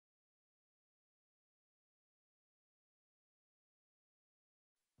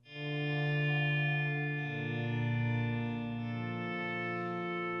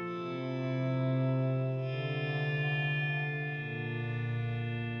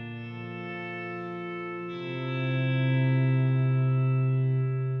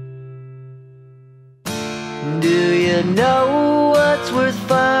Do you know what's worth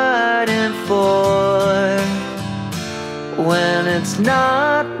fighting for when it's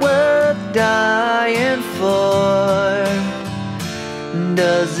not worth dying for?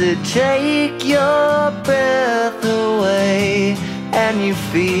 Does it take your breath away and you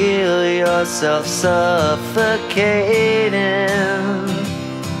feel yourself suffocating?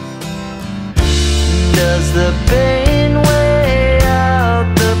 Does the pain weigh out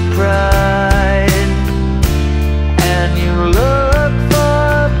the pride and you look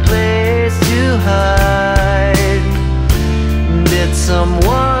for a place to hide? Did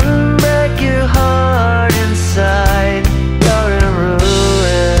someone break your heart inside? You're in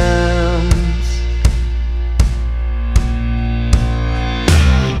ruins.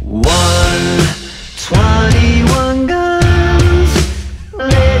 121 guns,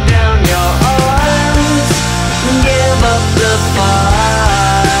 lay down your arms, give up the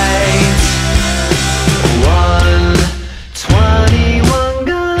fight. 121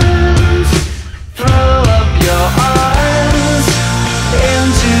 guns, throw up your arms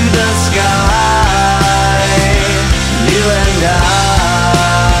into the sky, you and I.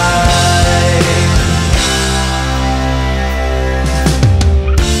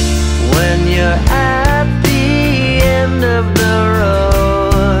 When you're at the end of the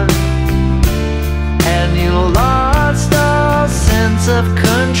road and you lost all sense of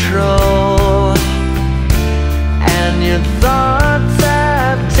control, and your thoughts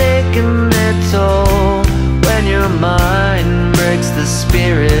have taken their toll, when your mind breaks the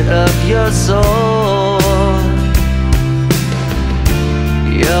spirit of your soul,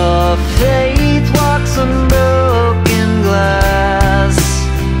 your faith walks on broken glass,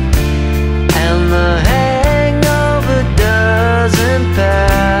 and the hangover doesn't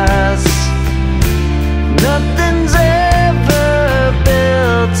pass. Nothing's ever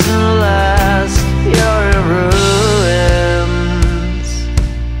built to last. You're in ruins.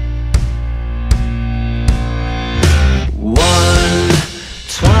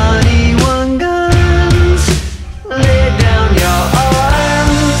 121 guns, lay down your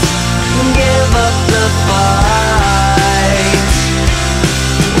arms, give up the fight.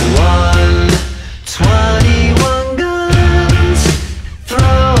 121 guns,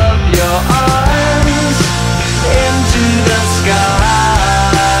 throw up your arms into the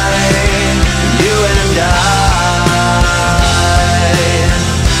sky, you and I.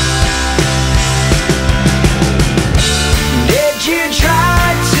 Did you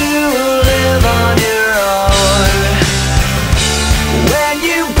try to live on your own when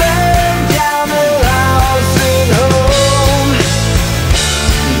you burned down the house and home?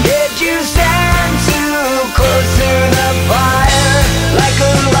 Did you stand too close to the fire, like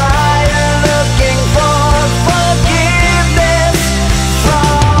a liar looking for forgiveness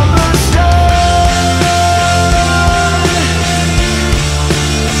from the stone?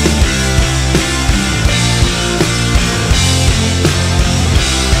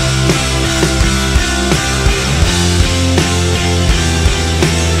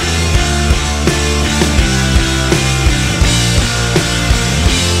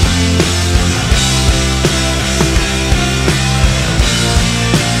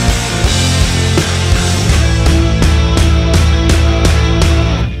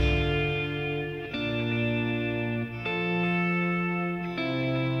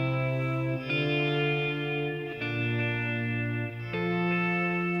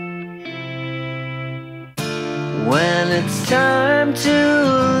 When it's time to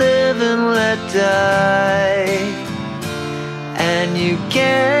live and let die, and you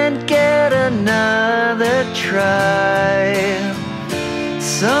can't get another try,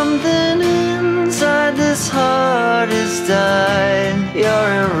 something inside this heart has died.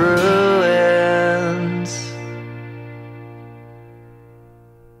 You're in ruins.